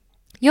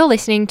You're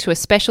listening to a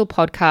special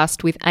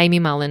podcast with Amy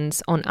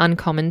Mullins on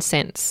Uncommon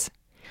Sense.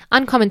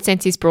 Uncommon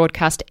Sense is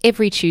broadcast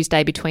every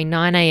Tuesday between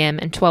 9am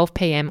and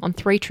 12pm on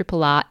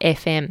 3RRR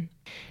FM.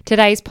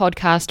 Today's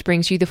podcast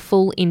brings you the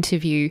full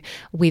interview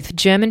with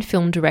German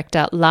film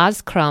director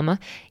Lars Kralmer.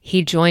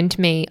 He joined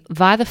me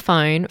via the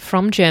phone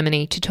from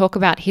Germany to talk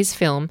about his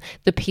film,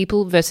 The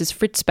People vs.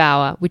 Fritz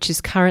Bauer, which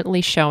is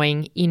currently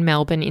showing in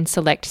Melbourne in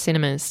select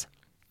cinemas.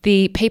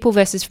 The People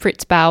vs.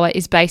 Fritz Bauer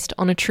is based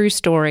on a true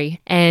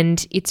story,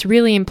 and it's a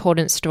really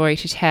important story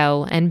to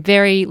tell and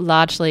very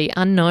largely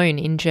unknown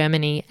in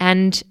Germany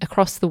and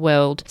across the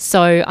world.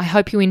 So I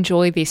hope you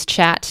enjoy this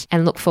chat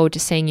and look forward to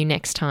seeing you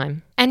next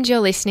time. And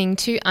you're listening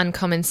to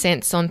Uncommon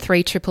Sense on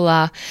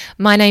 3RRR.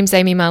 My name's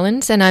Amy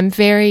Mullins, and I'm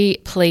very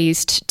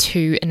pleased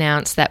to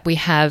announce that we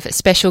have a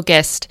special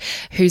guest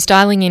who's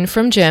dialing in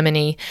from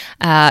Germany,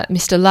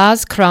 Mr.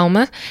 Lars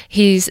Kralmer.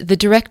 He's the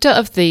director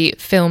of the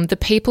film The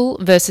People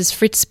vs.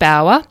 Fritz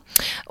Bauer,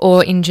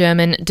 or in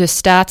German, Der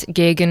Staat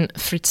gegen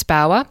Fritz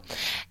Bauer.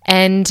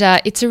 And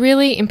it's a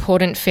really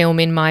important film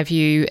in my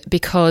view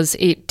because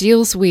it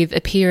deals with a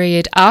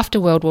period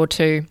after World War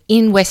II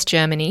in West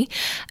Germany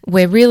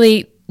where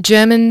really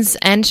Germans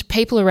and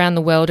people around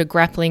the world are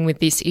grappling with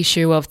this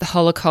issue of the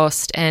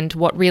Holocaust and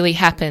what really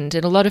happened.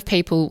 And a lot of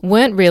people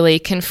weren't really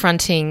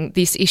confronting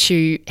this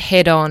issue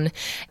head on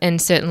and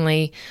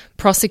certainly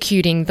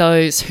prosecuting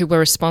those who were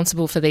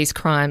responsible for these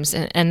crimes.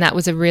 And that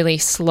was a really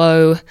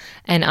slow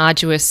and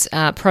arduous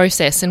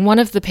process. And one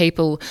of the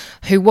people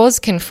who was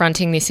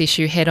confronting this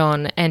issue head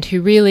on and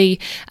who really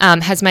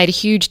has made a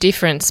huge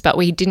difference, but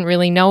we didn't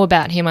really know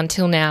about him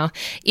until now,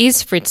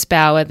 is Fritz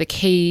Bauer, the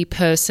key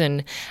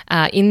person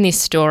in this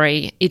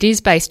story. It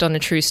is based on a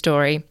true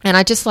story. And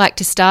I'd just like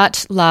to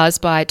start, Lars,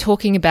 by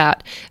talking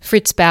about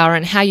Fritz Bauer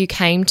and how you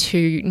came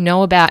to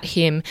know about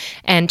him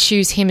and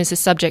choose him as a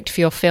subject for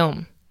your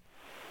film.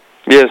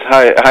 Yes,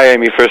 hi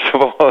Amy, first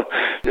of all.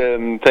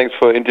 Thanks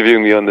for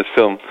interviewing me on this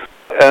film.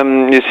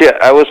 You see,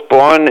 I was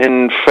born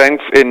in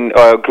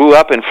grew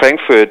up in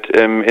Frankfurt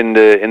in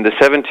the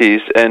 70s,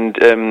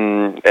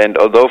 and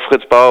although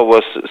Fritz Bauer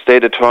was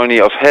state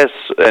attorney of Hesse,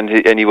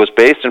 and he was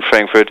based in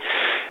Frankfurt,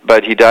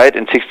 but he died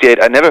in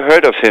 '68. I never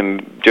heard of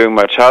him during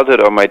my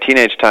childhood or my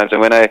teenage times, and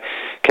when I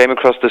came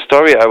across the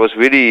story, I was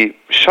really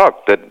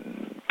shocked that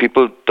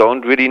people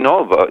didn't really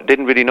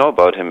know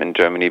about him in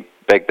Germany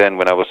back then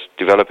when I was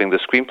developing the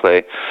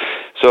screenplay.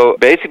 So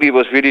basically it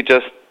was really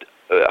just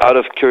out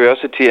of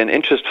curiosity and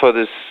interest for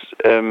this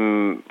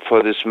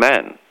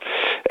man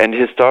and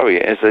his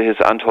story, his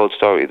untold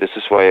story. This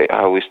is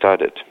how we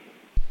started.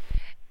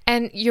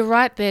 And you're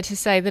right there to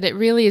say that it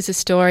really is a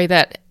story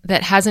that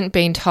hasn't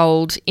been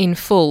told in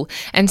full,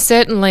 and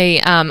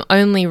certainly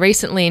only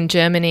recently in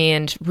Germany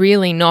and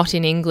really not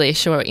in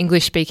English or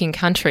English-speaking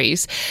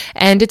countries.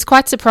 And it's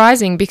quite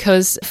surprising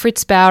because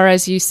Fritz Bauer,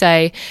 as you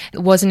say,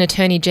 was an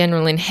Attorney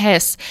General in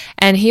Hesse,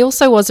 and he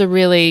also was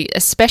a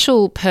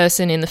special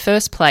person in the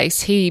first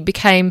place. He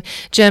became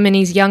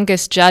Germany's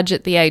youngest judge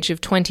at the age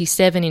of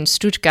 27 in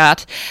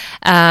Stuttgart,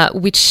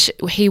 which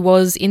he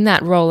was in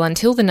that role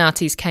until the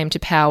Nazis came to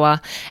power,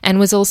 and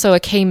was also a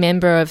key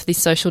member of the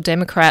Social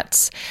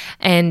Democrats,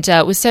 and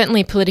was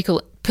certainly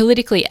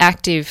politically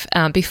active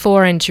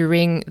before and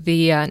during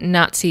the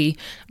Nazi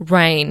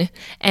reign,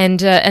 and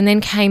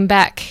then came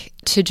back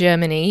to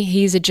Germany.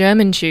 He's a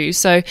German Jew,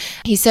 so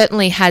he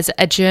certainly has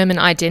a German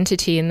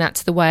identity, and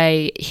that's the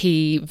way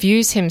he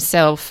views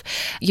himself,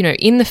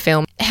 in the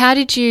film. How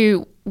did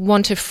you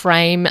want to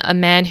frame a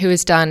man who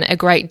has done a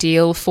great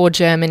deal for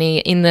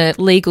Germany in the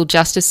legal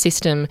justice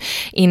system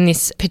in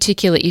this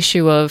particular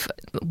issue of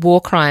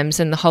war crimes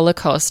and the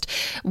Holocaust?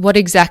 What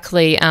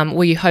exactly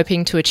were you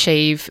hoping to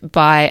achieve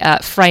by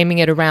framing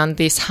it around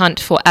this hunt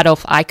for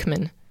Adolf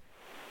Eichmann?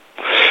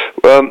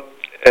 Well,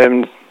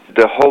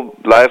 the whole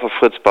life of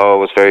Fritz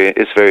Bauer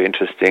is very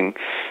interesting,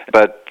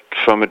 but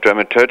from a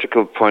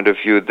dramaturgical point of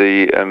view,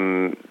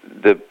 the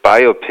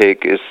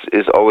biopic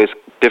is always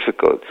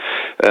difficult.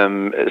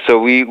 So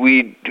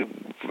we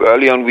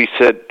early on we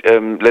said,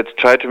 let's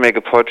try to make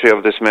a portrait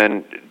of this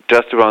man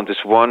just around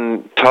this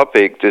one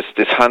topic, this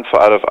hunt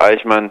for Adolf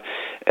Eichmann,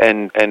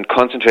 and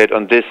concentrate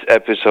on this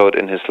episode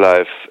in his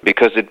life,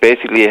 because it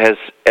basically has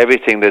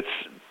everything that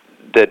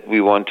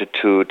we wanted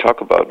to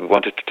talk about. We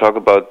wanted to talk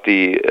about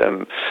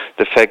the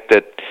fact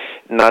that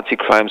Nazi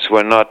crimes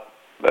were not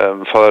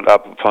followed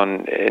up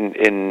upon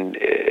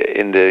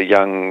in the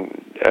young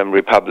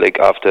Republic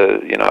after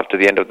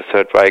the end of the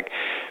Third Reich.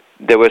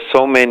 There were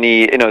so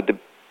many,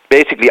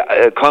 basically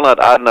Konrad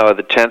Adenauer,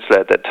 the chancellor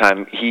at that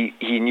time,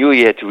 he knew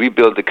he had to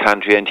rebuild the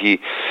country, and he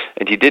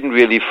didn't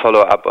really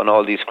follow up on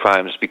all these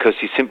crimes because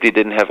he simply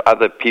didn't have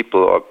other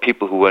people or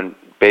people who were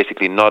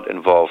basically not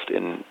involved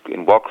in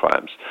war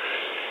crimes.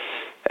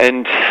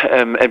 And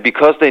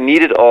because they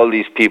needed all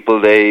these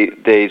people,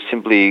 they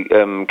simply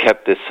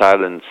kept this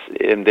silence.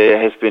 And there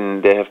have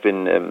been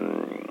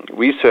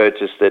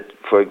researches that,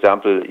 for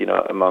example,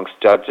 amongst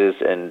judges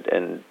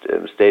and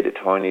state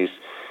attorneys,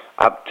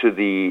 up to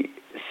the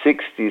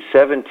 60s,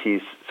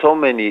 70s, so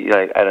many,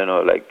 like, I don't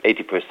know, like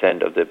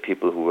 80% of the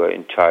people who were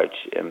in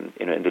charge, in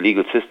the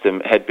legal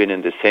system had been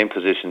in the same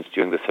positions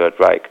during the Third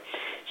Reich.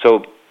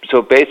 So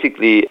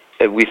basically,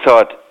 we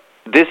thought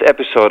this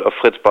episode of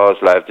Fritz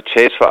Bauer's life, The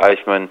Chase for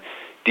Eichmann,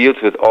 deals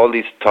with all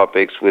these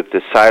topics, with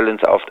the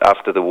silence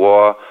after the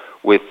war,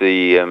 with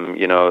the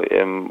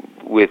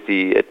with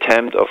the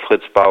attempt of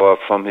Fritz Bauer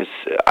from his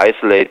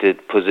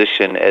isolated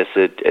position as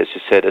you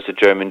said, as a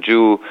German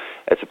Jew,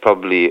 as a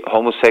probably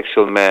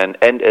homosexual man,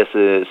 and as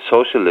a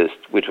socialist,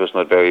 which was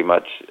not very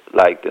much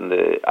liked in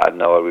the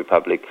Adenauer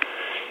Republic.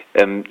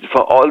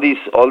 For all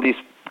these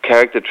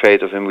character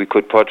traits of him, we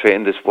could portray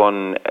in this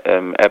one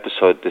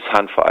episode, this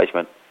Hunt for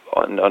Eichmann.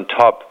 On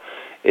top,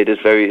 it is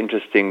very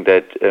interesting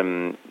that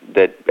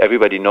that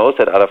everybody knows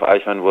that Adolf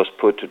Eichmann was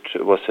put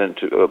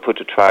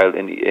to trial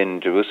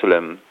in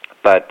Jerusalem,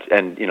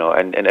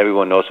 and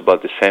everyone knows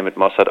about this famous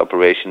Mossad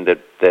operation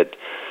that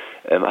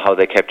how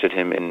they captured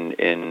him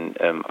in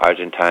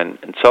Argentine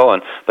and so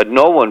on. But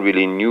no one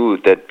really knew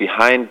that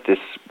behind this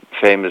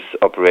famous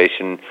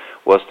operation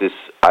was this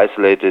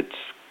isolated,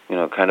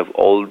 kind of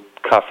old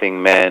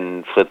coughing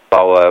man, Fritz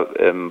Bauer,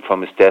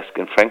 from his desk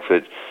in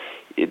Frankfurt,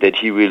 that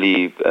he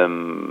really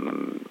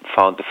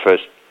found the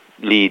first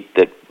lead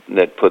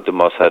that put the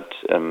Mossad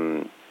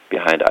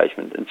behind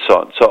Eichmann and so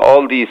on. So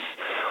all these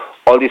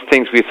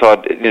things, we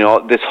thought,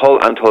 this whole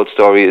untold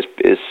story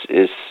is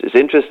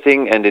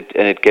interesting, and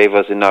it gave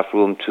us enough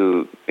room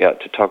to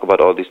talk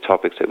about all these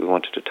topics that we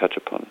wanted to touch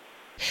upon.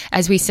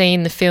 As we see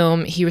in the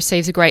film, he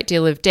receives a great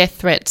deal of death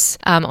threats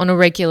on a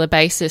regular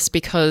basis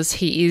because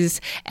he is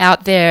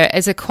out there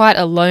as quite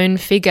a lone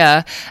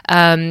figure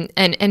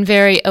and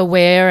very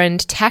aware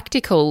and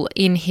tactical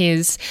in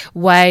his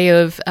way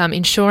of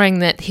ensuring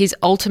that his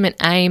ultimate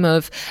aim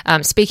of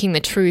speaking the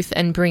truth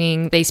and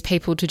bringing these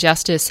people to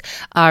justice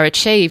are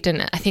achieved.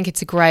 And I think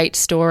it's a great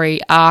story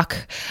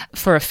arc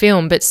for a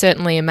film, but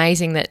certainly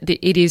amazing that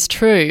it is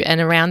true and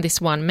around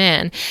this one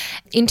man.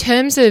 In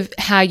terms of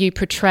how you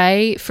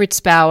portray Fritz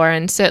Bauer,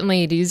 and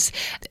certainly it is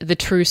the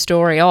true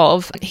story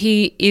of,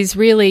 he is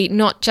really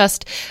not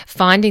just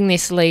finding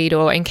this lead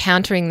or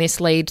encountering this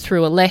lead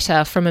through a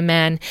letter from a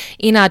man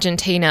in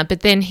Argentina, but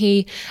then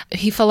he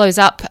follows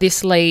up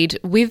this lead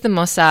with the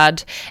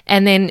Mossad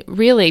and then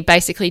really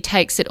basically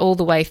takes it all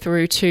the way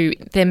through to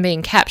them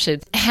being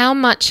captured. How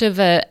much of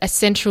a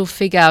central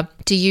figure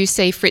do you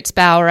see Fritz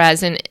Bauer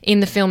as? And in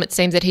the film, it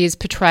seems that he is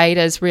portrayed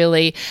as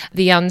really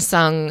the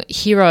unsung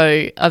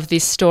hero of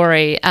this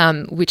story,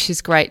 which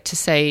is great to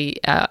see,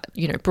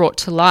 brought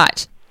to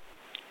light.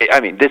 I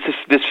mean, this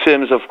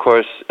film is, of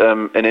course,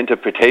 an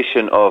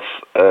interpretation of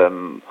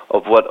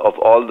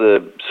all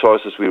the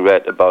sources we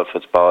read about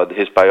Fritz Bauer,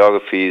 his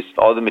biographies,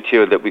 all the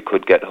material that we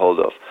could get hold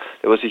of.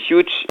 There was a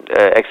huge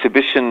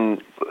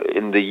exhibition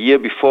in the year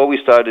before we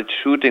started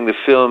shooting the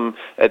film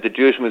at the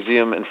Jewish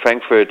Museum in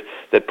Frankfurt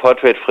that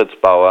portrayed Fritz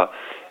Bauer.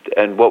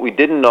 And what we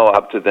didn't know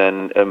up to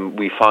then,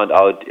 we found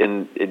out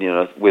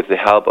with the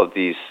help of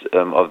these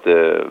of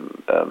the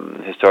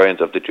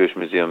historians of the Jewish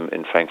Museum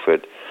in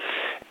Frankfurt.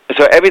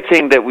 So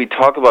everything that we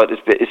talk about is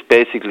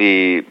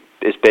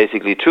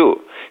basically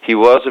true. He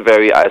was a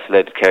very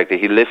isolated character.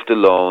 He lived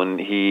alone.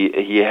 He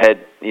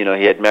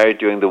had married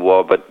during the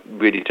war, but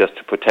really just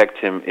to protect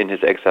him in his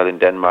exile in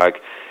Denmark.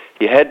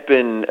 He had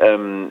been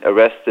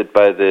arrested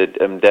by the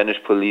Danish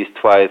police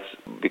twice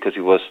because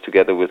he was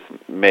together with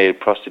male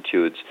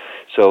prostitutes.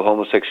 So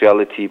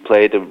homosexuality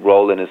played a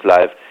role in his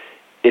life.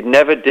 It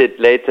never did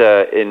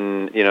later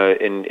in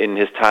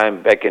his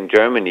time back in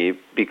Germany,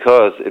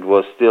 because it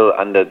was still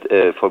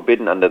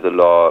forbidden under the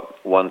law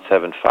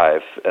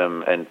 175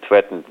 and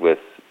threatened with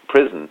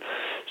prison.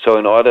 So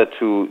in order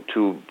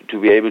to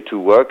be able to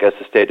work as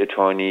a state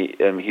attorney,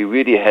 he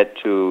really had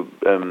to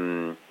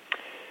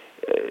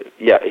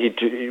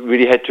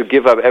really had to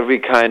give up every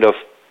kind of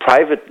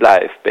private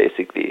life,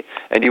 basically,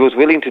 and he was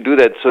willing to do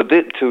that. So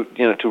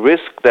to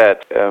risk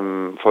that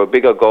for a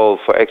bigger goal,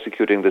 for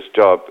executing this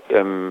job,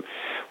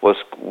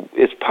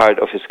 is part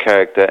of his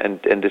character,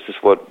 and this is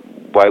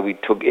why we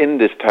took in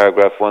this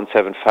paragraph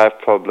 175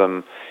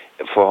 problem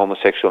for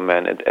homosexual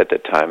men at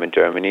that time in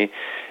Germany.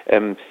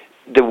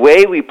 The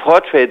way we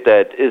portrayed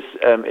that is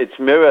it's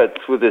mirrored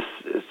through this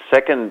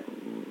second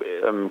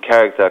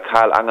character,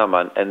 Karl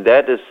Angermann, and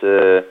that is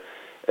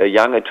a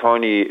young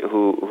attorney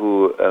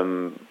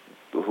who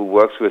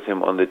works with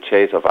him on the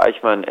chase of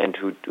Eichmann and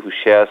who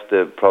shares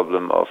the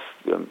problem of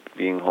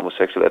being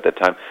homosexual at that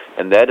time.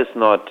 And that is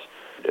not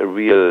a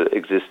real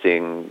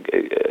existing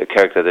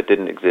character that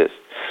didn't exist.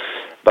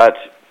 But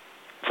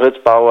Fritz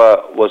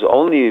Bauer was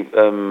only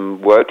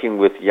working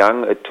with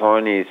young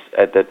attorneys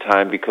at that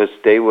time because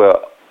they were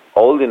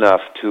old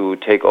enough to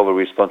take over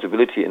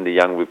responsibility in the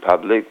young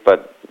republic,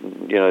 but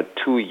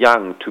too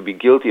young to be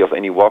guilty of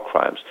any war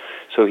crimes.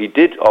 So he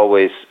did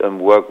always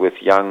work with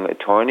young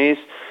attorneys,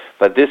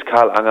 but this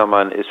Karl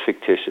Angermann is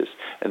fictitious,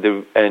 and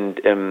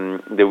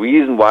the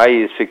reason why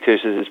he is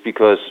fictitious is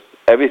because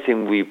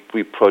everything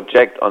we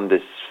project on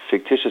this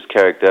fictitious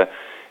character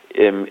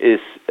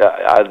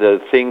are the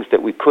things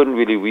that we couldn't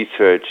really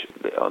research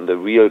on the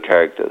real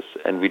characters,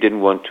 and we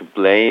didn't want to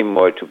blame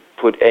or to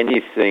put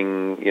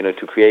anything,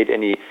 to create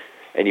any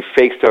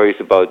fake stories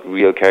about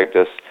real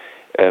characters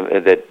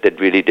that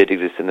really did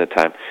exist in the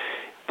time.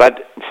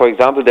 But, for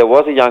example, there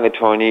was a young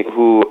attorney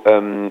who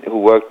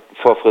worked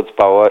for Fritz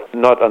Bauer,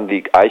 not on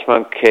the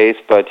Eichmann case,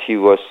 but he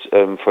was,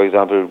 for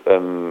example,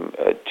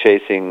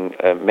 chasing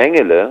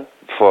Mengele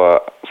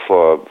for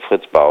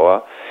Fritz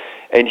Bauer,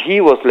 and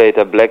he was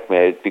later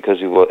blackmailed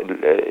because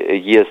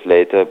years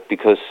later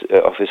because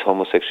of his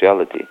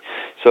homosexuality.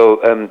 So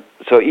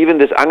even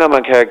this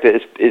Angermann character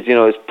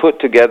is put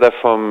together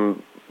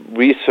from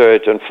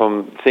research and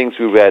from things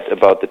we read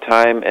about the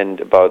time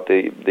and about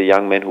the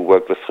young men who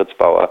worked with Fritz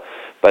Bauer,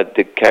 but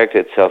the character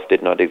itself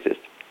did not exist.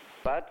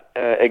 But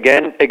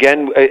again,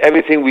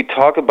 everything we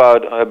talk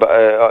about,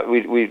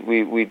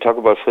 we talk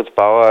about Fritz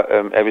Bauer.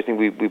 Everything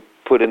we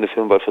put in the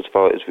film about Fritz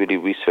Bauer is really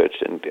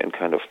researched and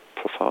kind of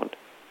profound.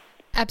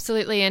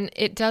 Absolutely, and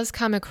it does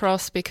come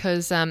across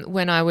because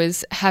when I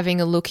was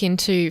having a look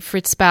into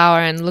Fritz Bauer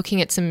and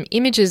looking at some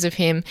images of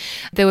him,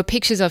 there were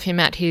pictures of him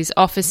at his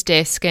office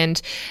desk,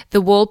 and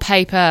the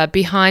wallpaper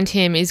behind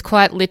him is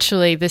quite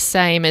literally the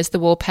same as the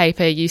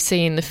wallpaper you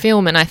see in the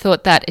film, and I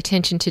thought that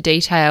attention to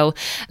detail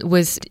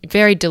was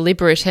very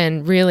deliberate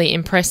and really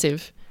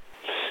impressive.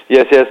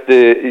 Yes,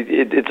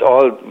 it's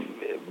all,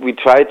 we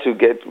tried to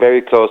get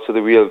very close to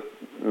the real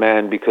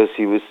man because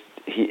he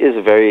is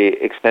a very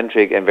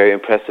eccentric and very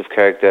impressive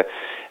character,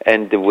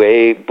 and the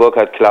way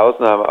Burkhard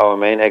Klausner, our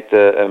main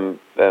actor,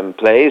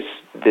 plays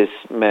this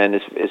man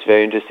is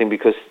very interesting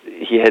because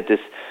he had this.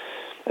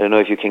 I don't know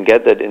if you can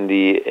get that in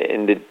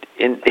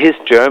his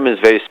German is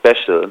very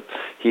special.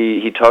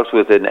 He talks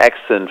with an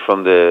accent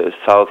from the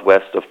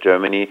southwest of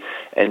Germany,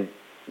 and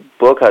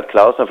Burkhard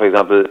Klausner, for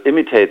example,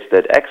 imitates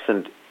that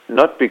accent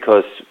not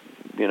because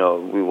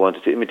we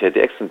wanted to imitate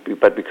the accent,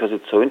 but because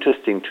it's so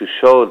interesting to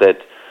show that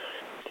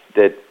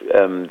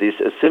these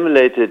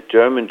assimilated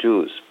German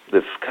Jews,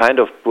 the kind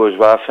of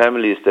bourgeois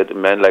families that a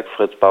man like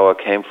Fritz Bauer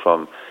came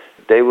from,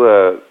 they've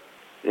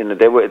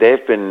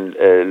been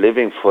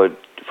living for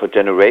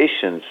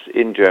generations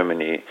in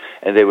Germany,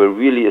 and they were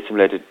really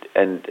assimilated,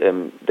 and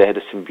they had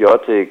a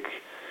symbiotic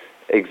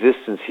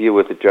existence here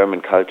with the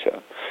German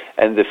culture.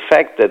 And the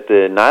fact that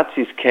the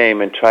Nazis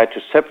came and tried to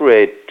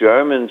separate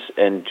Germans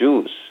and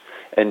Jews,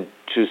 and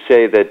to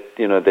say that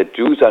that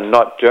Jews are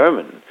not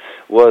German,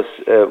 was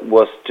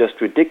just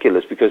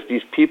ridiculous, because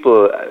these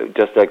people,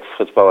 just like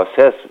Fritz Bauer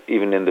says,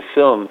 even in the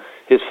film,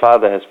 his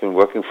father has been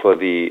working for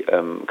the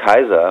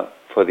Kaiser,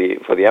 for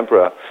the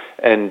emperor,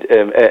 and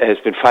has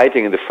been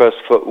fighting in the First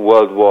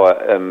World War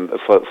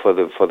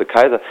for the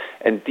Kaiser.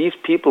 And these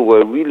people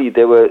were really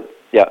they were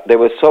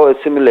so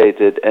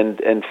assimilated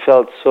and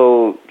felt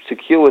so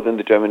secure within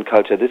the German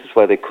culture. This is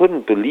why they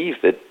couldn't believe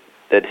that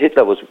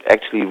Hitler was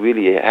actually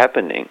really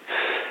happening,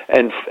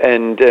 and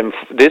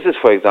this is,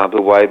 for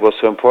example, why it was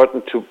so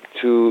important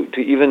to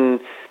even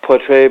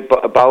portray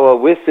Bauer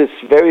with this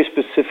very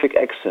specific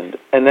accent.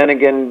 And then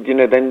again,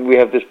 then we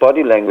have this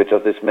body language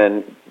of this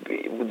man,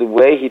 the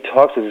way he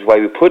talks. This is why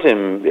we put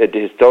him at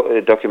his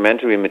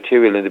documentary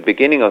material in the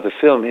beginning of the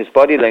film. His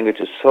body language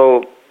is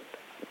so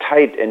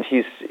tight, and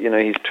he's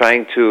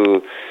trying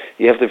to.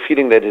 You have the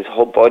feeling that his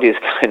whole body is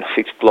kind of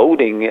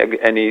exploding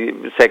any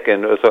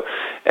second or so,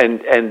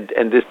 and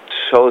this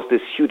shows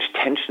this huge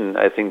tension,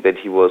 I think, that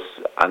he was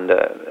under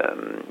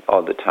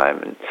all the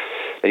time, and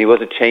he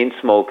was a chain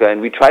smoker, and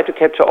we tried to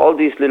capture all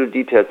these little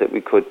details that we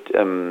could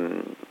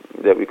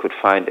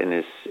find in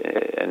his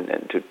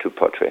and to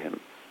portray him.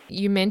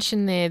 You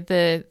mentioned there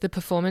the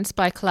performance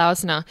by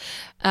Klausner,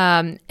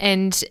 and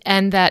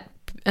that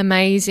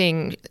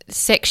amazing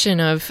section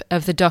of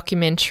the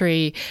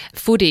documentary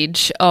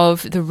footage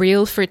of the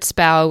real Fritz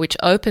Bauer, which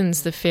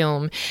opens the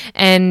film,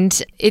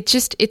 and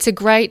it's a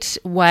great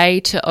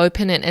way to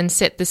open it and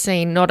set the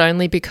scene, not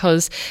only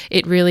because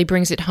it really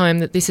brings it home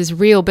that this is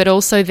real, but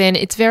also then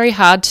it's very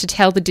hard to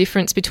tell the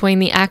difference between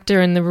the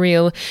actor and the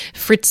real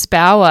Fritz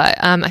Bauer.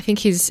 I think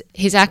his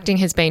acting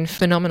has been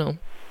phenomenal.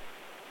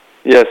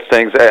 Yes,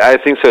 thanks. I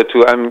think so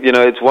too.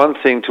 It's one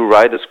thing to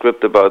write a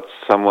script about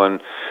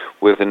someone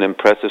with an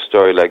impressive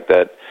story like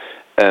that.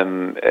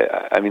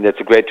 That's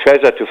a great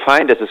treasure to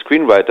find as a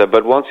screenwriter.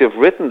 But once you've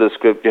written the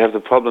script, you have the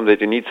problem that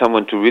you need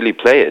someone to really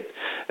play it,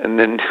 and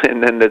then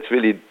that's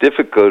really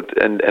difficult.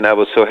 And I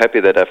was so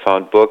happy that I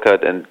found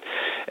Burkhard,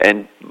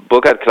 and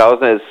Burkhard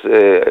Klausner is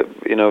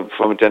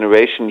from a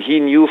generation. He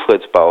knew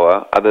Fritz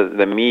Bauer. Other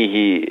than me,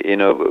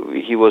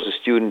 he was a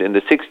student in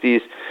the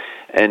 '60s.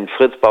 And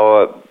Fritz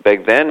Bauer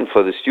back then,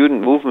 for the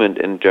student movement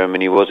in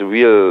Germany, was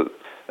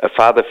a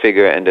father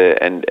figure and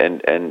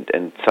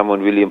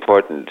someone really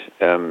important.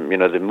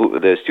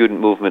 The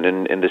student movement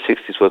in the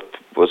 '60s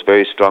was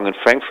very strong in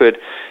Frankfurt,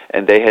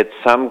 and they had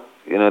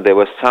there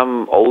were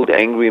some old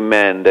angry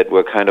men that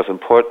were kind of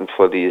important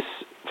for these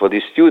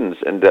students,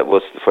 and that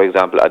was, for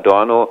example,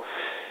 Adorno,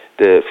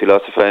 the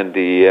philosopher,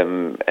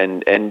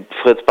 and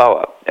Fritz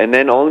Bauer. And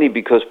then only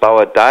because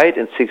Bauer died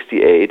in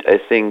 '68, I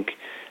think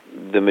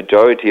the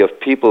majority of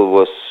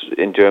people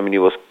in Germany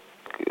was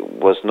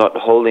was not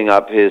holding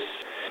up his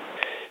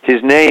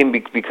name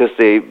because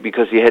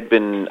he had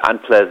been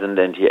unpleasant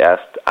and he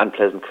asked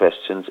unpleasant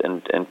questions,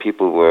 and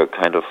people were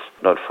kind of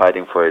not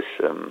fighting for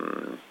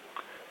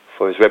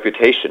his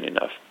reputation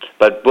enough.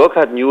 But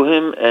Burkhardt knew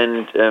him,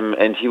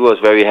 and he was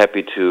very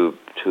happy to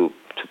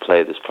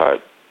play this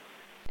part.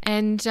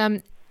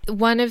 And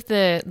one of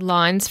the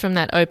lines from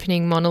that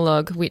opening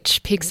monologue,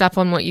 which picks up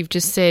on what you've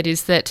just said,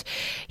 is that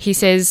he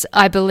says,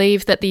 "I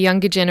believe that the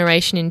younger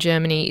generation in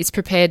Germany is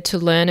prepared to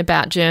learn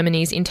about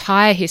Germany's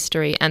entire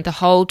history and the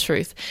whole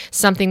truth,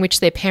 something which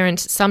their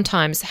parents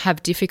sometimes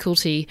have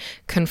difficulty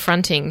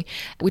confronting,"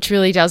 which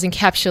really does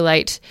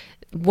encapsulate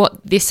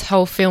what this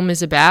whole film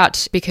is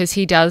about, because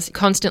he does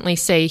constantly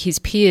see his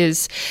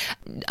peers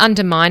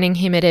undermining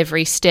him at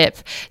every step,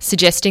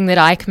 suggesting that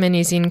Eichmann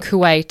is in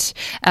Kuwait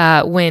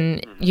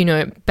when,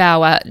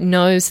 Bauer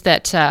knows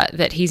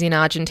that he's in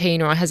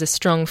Argentina, or has a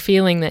strong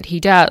feeling that he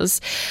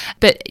does.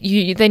 But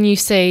then you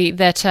see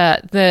that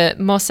the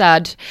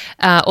Mossad,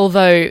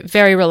 although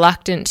very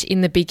reluctant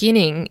in the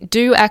beginning,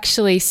 do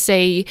actually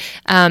see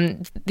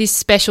this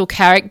special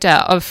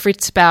character of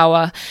Fritz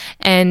Bauer,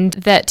 and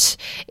that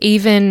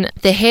even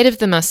the head of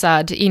the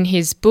Mossad in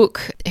his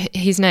book,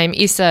 his name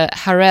Issa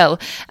Harel,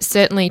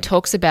 certainly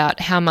talks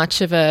about how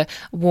much of a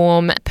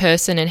warm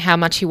person and how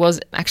much he was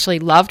actually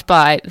loved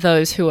by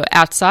those who were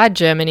outside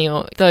Germany,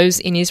 or those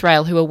in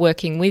Israel who were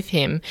working with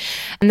him.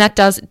 And that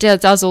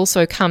does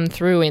also come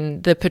through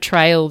in the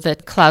portrayal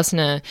that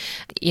Klausner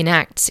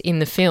enacts in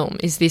the film,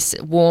 is this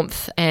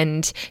warmth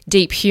and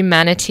deep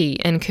humanity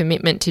and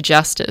commitment to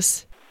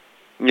justice.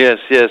 Yes.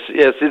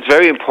 It's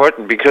very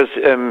important because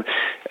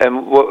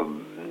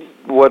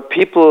what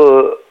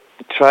people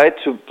tried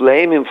to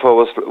blame him for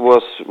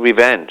was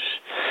revenge,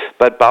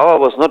 but Bauer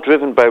was not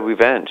driven by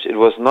revenge. It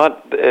was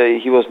not.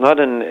 He was not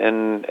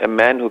a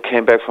man who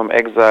came back from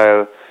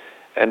exile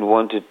and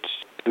wanted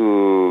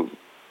to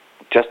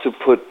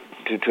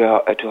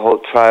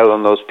hold trial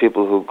on those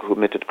people who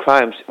committed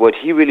crimes. What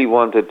he really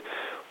wanted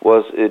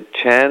was a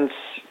chance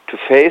to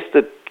face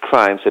the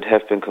crimes that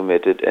have been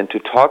committed and to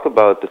talk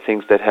about the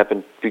things that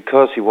happened,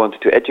 because he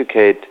wanted to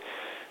educate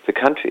the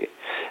country.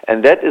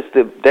 And that is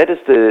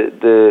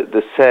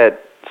the sad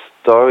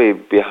story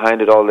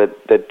behind it all,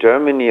 that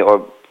Germany,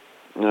 or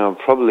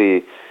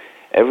probably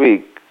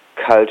every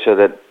culture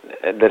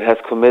that has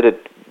committed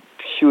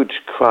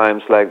huge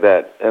crimes like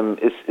that,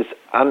 is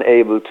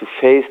unable to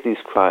face these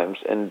crimes,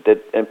 and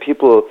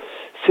people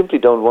simply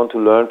don't want to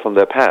learn from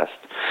their past.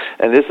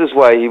 And this is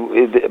why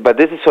but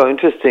this is so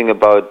interesting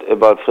about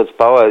Fritz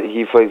Bauer.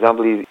 He, for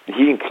example,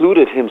 he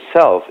included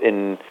himself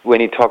in when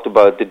he talked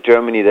about the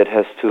Germany that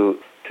has to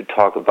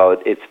talk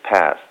about its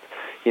past.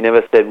 He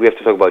never said we have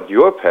to talk about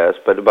your past,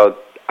 but about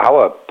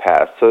our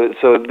past.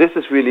 So this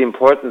is really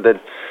important,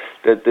 that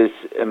this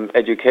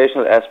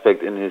educational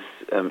aspect in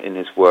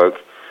his work,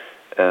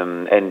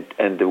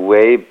 and the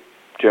way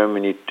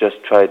Germany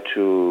just tried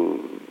to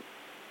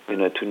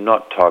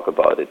not talk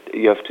about it.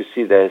 You have to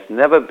see there has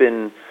never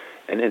been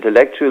an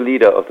intellectual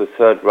leader of the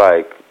Third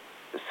Reich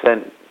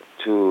sent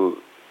to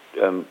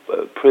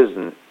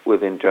prison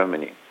within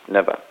Germany.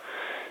 Never.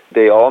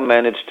 They all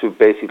managed to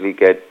basically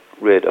get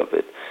rid of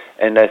it.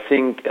 And I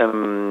think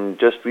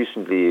just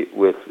recently,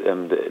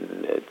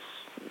 it's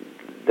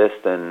less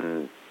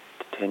than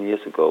 10 years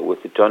ago,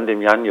 with the John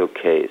Demjanjuk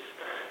case,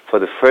 for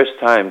the first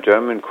time,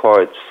 German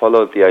courts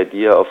followed the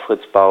idea of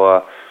Fritz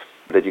Bauer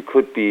that you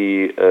could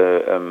be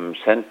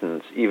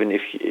sentenced even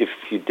if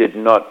you did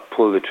not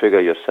pull the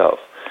trigger yourself.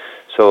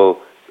 So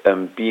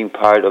being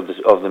part of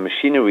the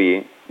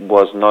machinery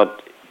was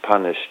not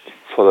punished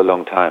for a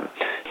long time.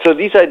 So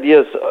these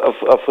ideas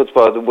of Fritz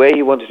Bauer, the way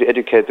he wanted to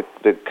educate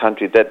the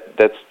country,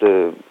 that's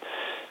the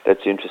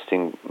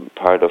interesting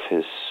part of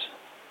his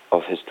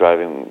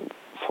driving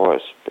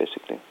force,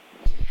 basically.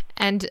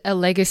 And a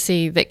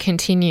legacy that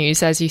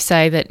continues, as you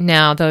say, that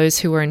now those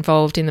who were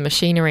involved in the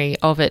machinery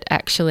of it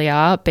actually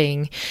are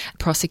being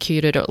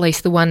prosecuted, or at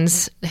least the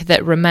ones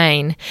that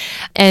remain.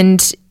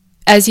 And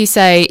as you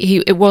say,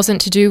 it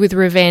wasn't to do with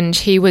revenge.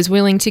 He was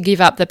willing to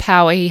give up the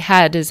power he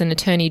had as an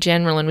Attorney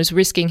General, and was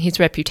risking his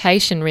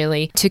reputation,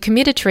 really, to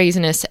commit a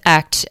treasonous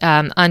act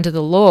under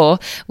the law,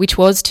 which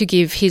was to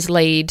give his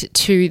lead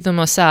to the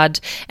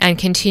Mossad and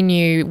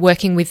continue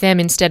working with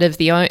them instead of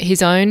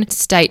his own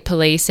state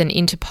police and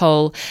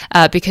Interpol,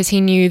 because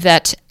he knew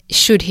that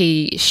should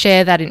he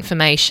share that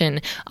information,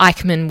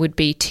 Eichmann would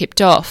be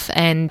tipped off.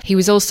 And he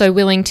was also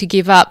willing to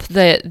give up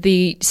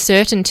the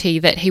certainty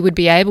that he would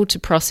be able to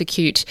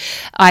prosecute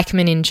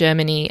Eichmann in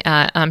Germany.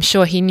 I'm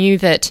sure he knew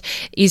that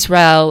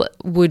Israel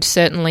would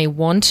certainly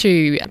want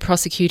to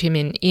prosecute him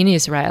in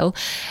Israel.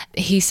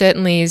 He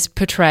certainly is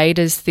portrayed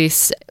as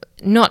this,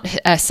 not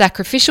a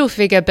sacrificial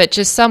figure, but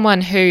just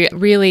someone who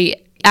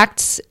really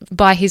acts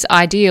by his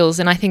ideals,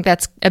 and I think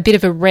that's a bit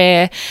of a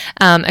rare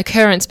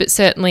occurrence, but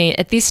certainly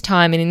at this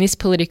time and in this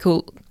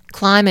political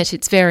climate,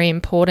 it's very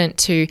important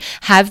to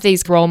have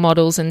these role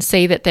models and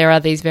see that there are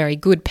these very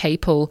good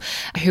people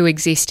who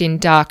exist in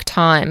dark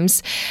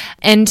times.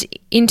 And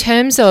in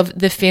terms of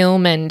the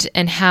film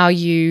and how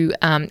you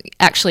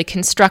actually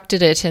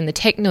constructed it and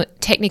the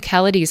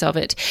technicalities of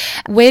it,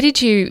 where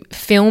did you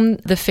film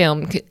the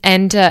film,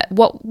 and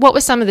what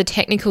were some of the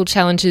technical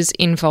challenges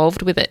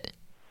involved with it?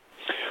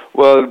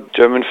 Well,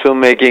 German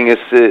filmmaking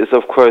is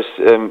of course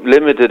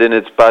limited in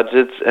its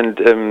budgets, and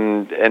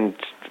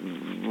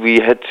we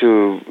had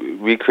to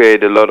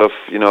recreate a lot of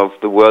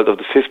the world of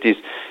the 50s,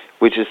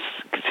 which is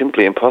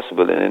simply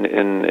impossible in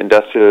an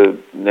industrial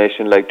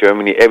nation like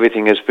Germany.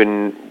 Everything has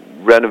been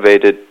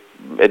renovated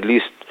at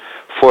least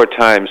 4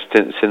 times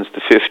since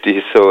the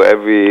 50s, so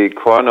every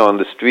corner on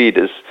the street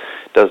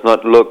does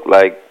not look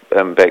like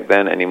back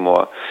then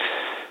anymore.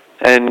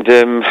 And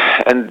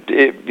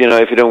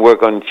if you don't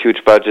work on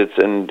huge budgets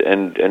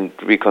and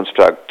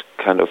reconstruct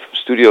kind of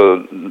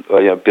studio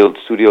or build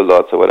studio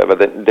lots or whatever,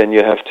 then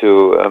you have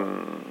to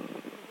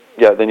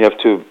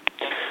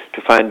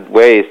find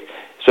ways.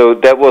 So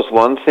that was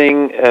one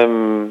thing.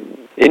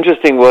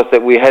 Interesting was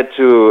that we had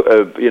to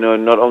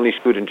not only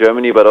shoot in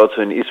Germany but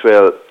also in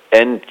Israel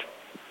and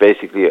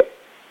basically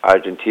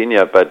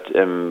Argentina, but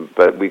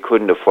we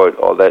couldn't afford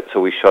all that, so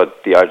we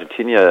shot the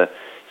Argentina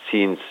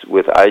scenes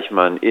with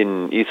Eichmann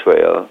in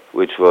Israel,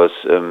 which was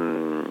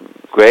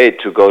great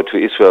to go to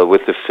Israel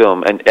with the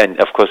film, and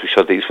of course we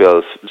shot the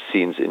Israel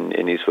scenes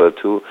in Israel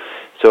too.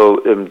 So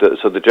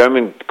the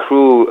German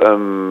crew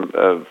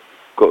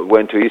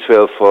went to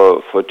Israel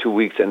for 2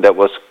 weeks, and that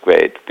was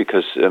great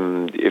because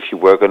if you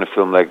work on a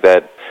film like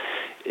that,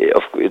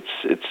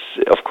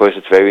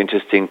 it's very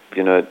interesting,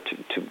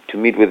 to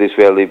meet with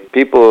Israeli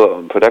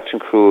people, production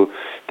crew.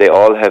 They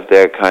all have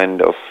their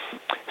kind of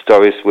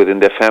stories within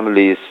their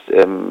families,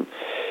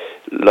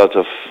 lots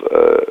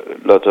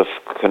of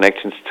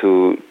connections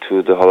to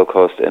the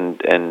Holocaust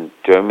and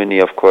Germany,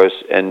 of course,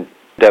 and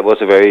that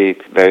was a very,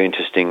 very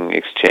interesting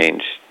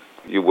exchange.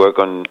 You work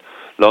on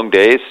long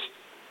days,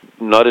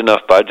 not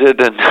enough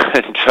budget, and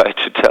try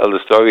to tell the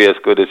story as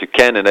good as you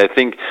can. And I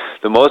think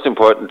the most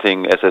important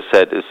thing, as I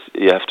said, is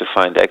you have to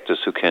find actors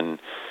who can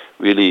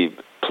really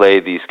play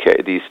these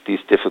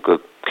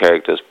difficult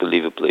characters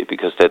believably,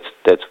 because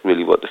that's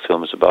really what the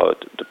film is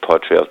about, the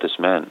portrait of this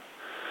man.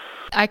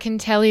 I can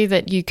tell you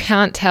that you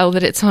can't tell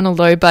that it's on a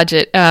low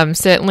budget.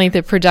 Certainly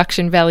the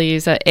production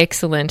values are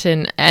excellent,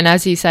 and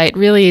as you say, it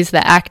really is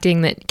the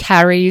acting that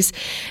carries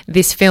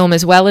this film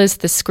as well as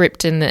the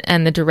script and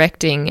the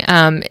directing.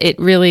 It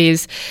really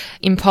is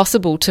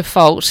impossible to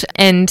fault.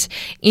 And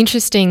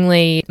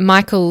interestingly,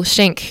 Michael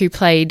Schenk, who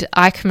played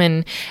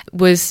Eichmann,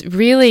 was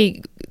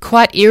really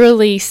quite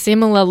eerily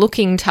similar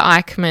looking to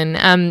Eichmann,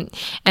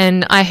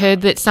 and I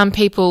heard that some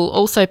people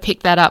also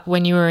picked that up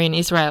when you were in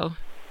Israel.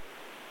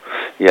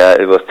 Yeah,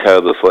 it was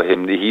terrible for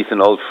him. He's an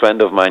old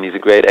friend of mine. He's a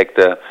great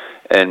actor,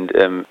 and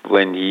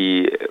when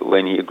he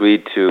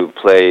agreed to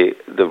play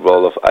the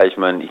role of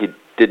Eichmann, he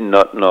did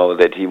not know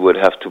that he would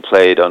have to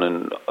play it on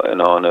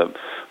a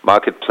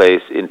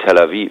marketplace in Tel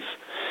Aviv,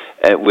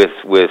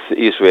 with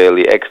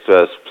Israeli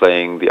extras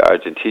playing the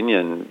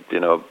Argentinian,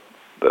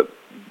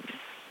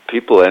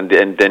 people, and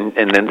then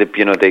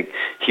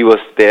he was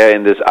there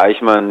in this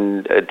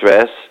Eichmann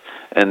dress,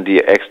 and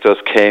the extras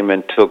came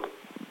and took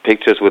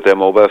pictures with their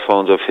mobile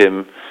phones of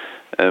him,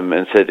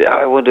 and said,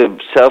 I want a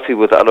selfie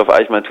with Adolf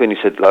Eichmann too. And he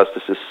said, Lars,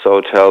 this is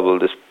so terrible,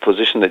 this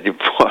position that you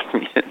brought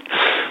me in.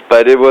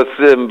 But it was,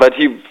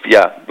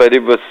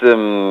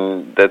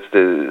 that's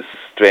the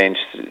strange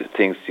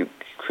things you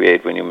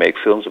create when you make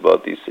films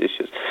about these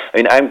issues. I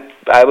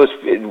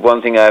mean,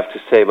 one thing I have to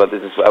say about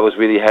this is I was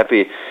really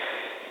happy,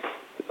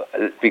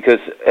 because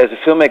as a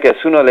filmmaker,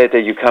 sooner or later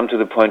you come to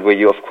the point where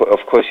you,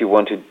 of course, you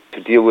want to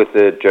deal with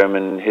the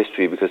German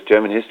history, because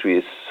German history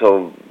is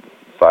so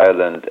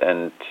violent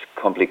and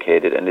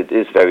complicated, and it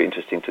is very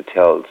interesting to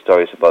tell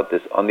stories about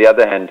this. On the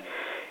other hand,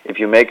 if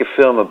you make a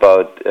film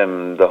about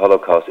the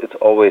Holocaust, it's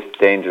always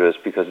dangerous,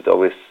 because it's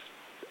always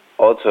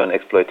also an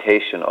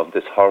exploitation of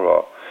this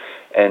horror.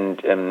 And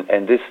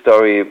this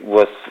story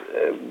was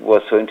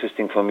so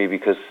interesting for me,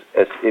 because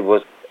as it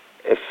was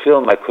a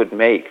film I could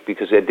make,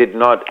 because I did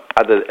not,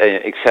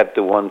 except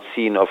the one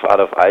scene of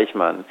Adolf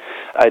Eichmann,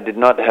 I did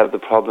not have the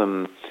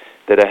problem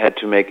that I had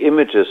to make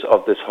images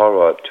of this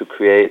horror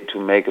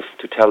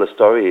to tell a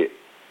story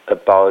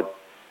about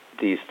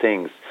these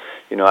things.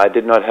 I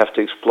did not have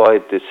to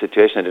exploit this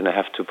situation. I didn't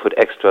have to put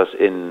extras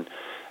in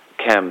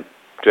camp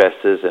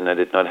dresses, and I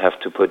did not have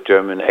to put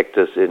German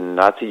actors in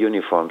Nazi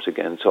uniforms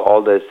again. So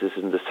all this is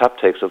in the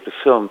subtext of the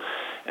film,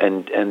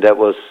 and that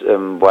was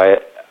why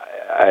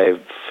I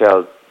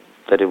felt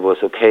that it was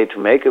okay to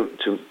make it,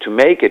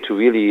 to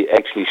really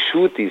actually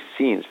shoot these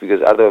scenes,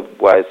 because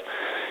otherwise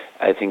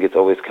I think it's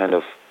always kind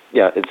of,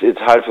 it's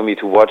hard for me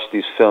to watch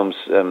these films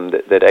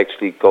that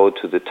actually go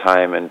to the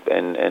time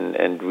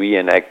and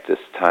reenact this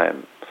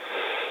time,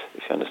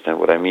 if you understand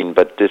what I mean.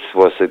 But this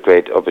was a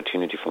great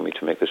opportunity for me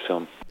to make this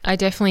film. I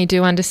definitely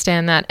do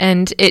understand that.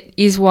 And it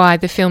is why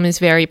the film is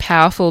very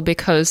powerful,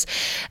 because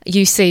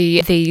you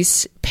see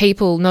these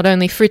people, not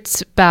only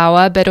Fritz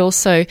Bauer, but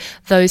also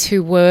those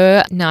who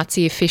were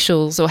Nazi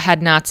officials or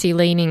had Nazi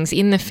leanings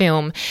in the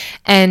film.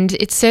 And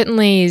it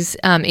certainly is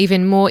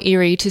even more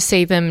eerie to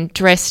see them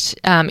dressed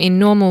in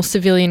normal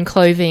civilian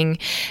clothing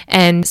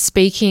and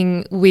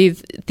speaking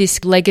with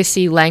this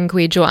legacy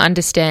language or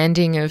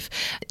understanding of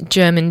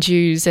German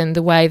Jews, and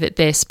the way that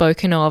they're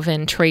spoken of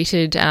and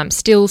treated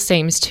still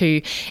seems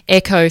to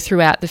echo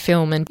throughout the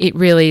film, and it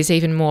really is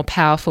even more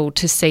powerful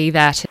to see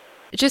that.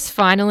 Just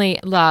finally,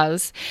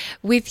 Lars,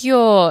 with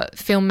your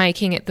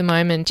filmmaking at the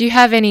moment, do you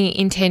have any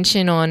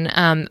intention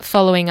on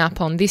following up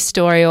on this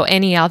story or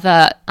any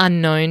other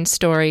unknown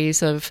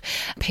stories of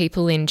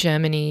people in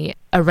Germany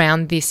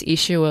around this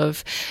issue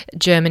of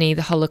Germany,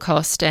 the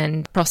Holocaust,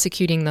 and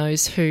prosecuting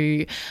those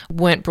who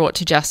weren't brought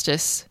to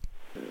justice?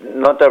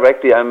 Not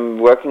directly. I'm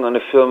working on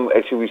a film.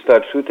 Actually, we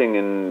start shooting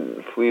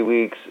in 3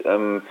 weeks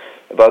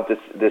about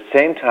the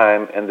same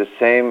time and the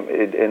same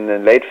in the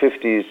late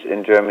 50s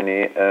in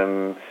Germany.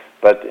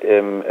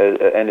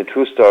 And a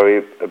true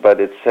story, but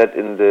it's set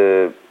in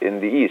the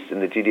East, in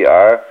the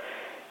GDR,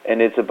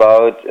 and it's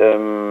about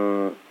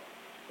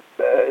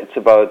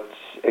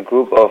a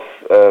group of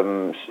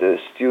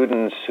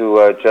students who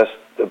are just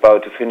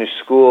about to finish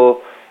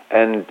school,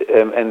 and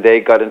they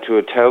got into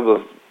a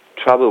terrible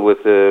trouble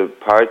with the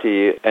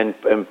party and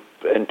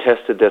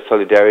tested their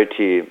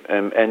solidarity,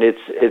 and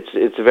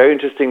it's a very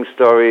interesting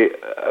story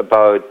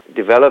about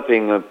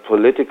developing a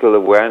political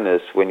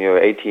awareness when you're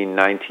 18,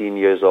 19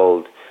 years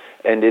old.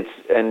 And it's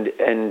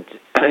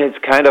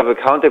kind of a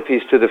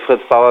counterpiece to the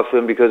Fritz Bauer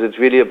film, because it's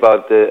really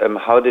about the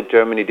how did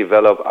Germany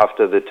develop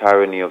after the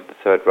tyranny of the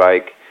Third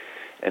Reich,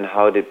 and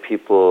how did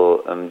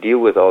people deal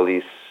with all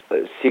these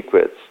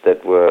secrets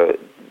that were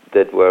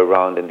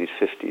around in these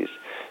 50s.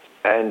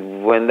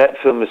 And when that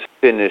film is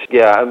finished,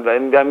 I'm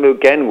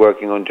again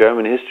working on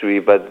German history,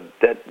 but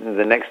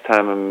the next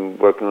time I'm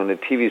working on a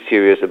TV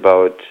series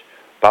about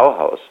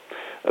Bauhaus.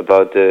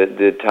 About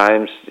the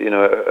times,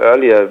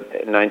 earlier,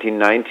 in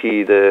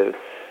 1990, the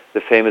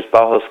famous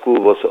Bauhaus School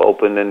was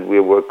opened, and we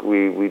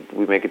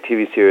make a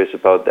TV series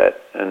about that,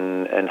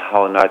 and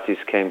how Nazis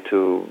came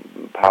to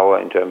power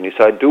in Germany.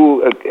 So I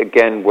do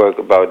again work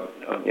about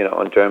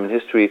on German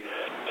history,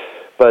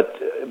 but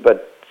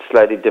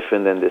slightly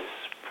different than this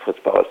Fritz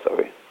Bauer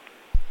story.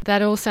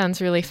 That all sounds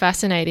really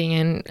fascinating,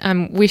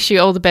 and wish you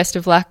all the best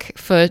of luck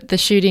for the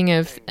shooting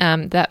of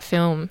that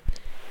film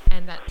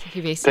and that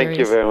TV series. Thank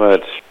you very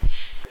much.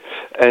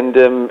 And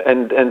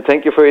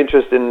thank you for your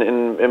interest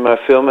in my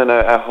film, and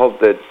I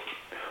hope that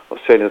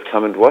Australians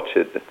come and watch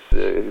it.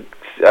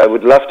 I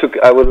would love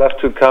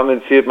to come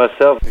and see it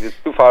myself, because it's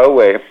too far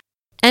away.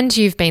 And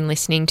you've been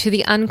listening to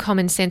the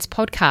Uncommon Sense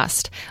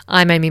podcast.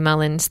 I'm Amy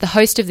Mullins, the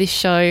host of this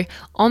show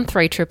on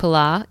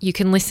 3RRR. You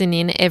can listen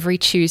in every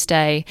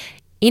Tuesday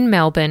in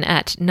Melbourne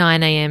at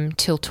 9 a.m.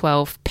 till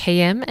 12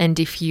 p.m. And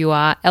if you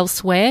are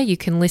elsewhere, you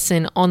can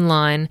listen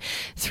online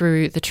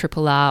through the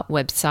RRR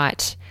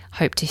website.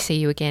 Hope to see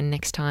you again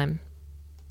next time.